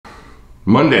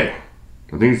Monday,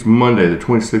 I think it's Monday, the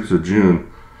 26th of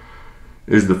June,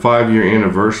 is the 5-year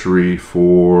anniversary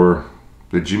for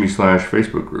the Jimislash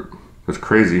Facebook group. That's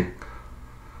crazy.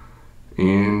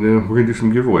 And we're gonna do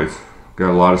some giveaways.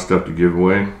 Got a lot of stuff to give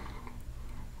away.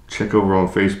 Check over on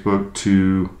Facebook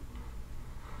to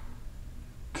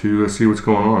see what's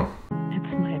going on.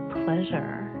 It's my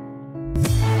pleasure.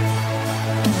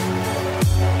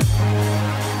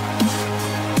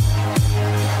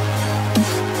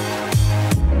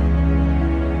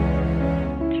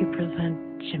 To present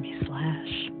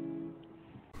Jimislash.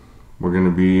 We're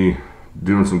gonna be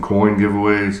doing some coin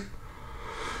giveaways.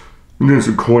 We're doing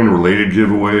some coin related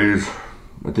giveaways.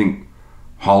 I think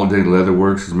Holiday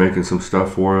Leatherworks is making some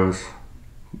stuff for us.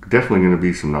 Definitely gonna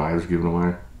be some knives given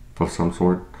away of some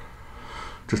sort.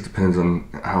 Just depends on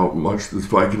how much this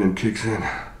Vicodin kicks in.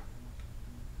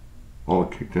 Oh,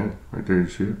 it kicked in. Right there, you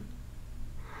see it?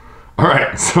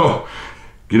 Alright, so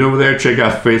get over there, check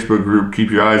out the Facebook group, keep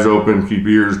your eyes open, keep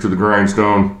your ears to the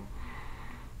grindstone,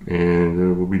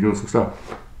 and we'll be doing some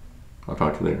stuff. I'll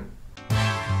talk to you later.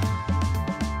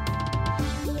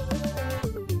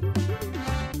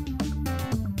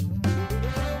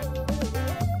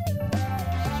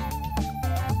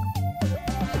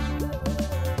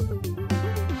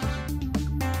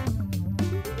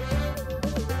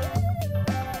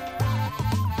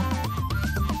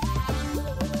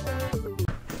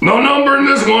 No number in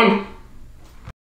this one.